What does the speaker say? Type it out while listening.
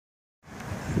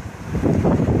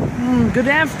Good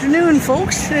afternoon,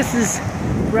 folks. This is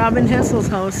Robin Hensels'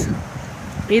 house,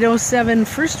 807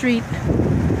 First Street,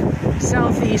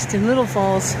 Southeast in Little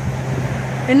Falls.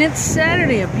 And it's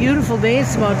Saturday, a beautiful day.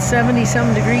 It's about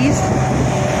 70-some degrees.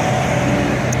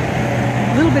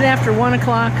 A little bit after 1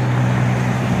 o'clock.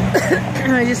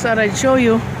 I just thought I'd show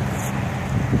you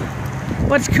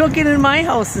what's cooking in my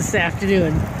house this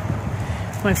afternoon.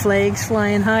 My flag's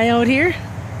flying high out here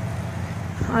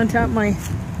on top of my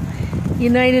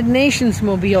United Nations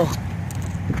mobile.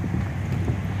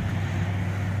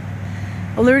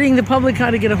 Alerting the public how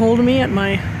to get a hold of me at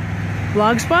my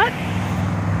blog spot.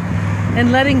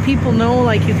 And letting people know,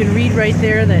 like you can read right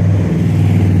there, that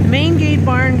the Main Gate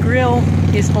Barn Grill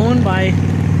is owned by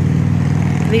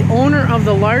the owner of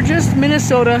the largest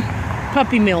Minnesota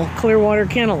puppy mill, Clearwater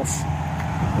Kennels,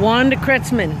 Wanda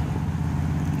Kretzman.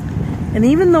 And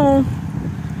even though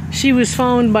she was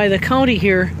found by the county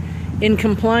here in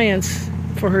compliance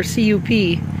for her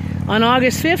CUP, on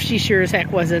August 5th she sure as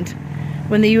heck wasn't,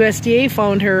 when the USDA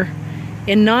found her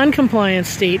in non-compliance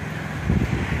state,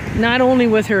 not only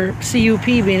with her CUP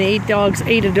being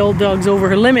 8 adult dogs over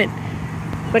her limit,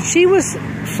 but she was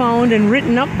found and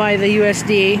written up by the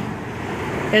USDA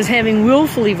as having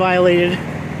willfully violated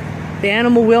the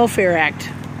Animal Welfare Act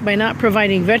by not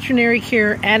providing veterinary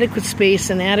care, adequate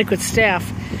space, and adequate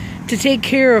staff to take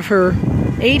care of her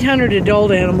 800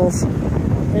 adult animals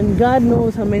and God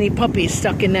knows how many puppies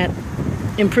stuck in that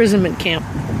imprisonment camp.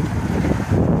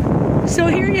 So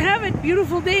here you have it,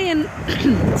 beautiful day in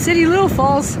City Little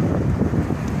Falls.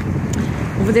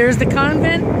 Over there's the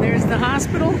convent, there's the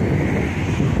hospital,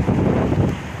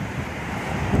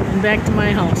 and back to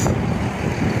my house.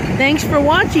 Thanks for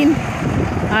watching.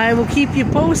 I will keep you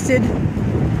posted.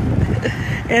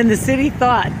 And the city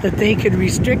thought that they could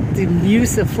restrict the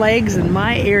use of flags in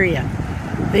my area.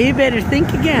 They better think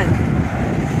again.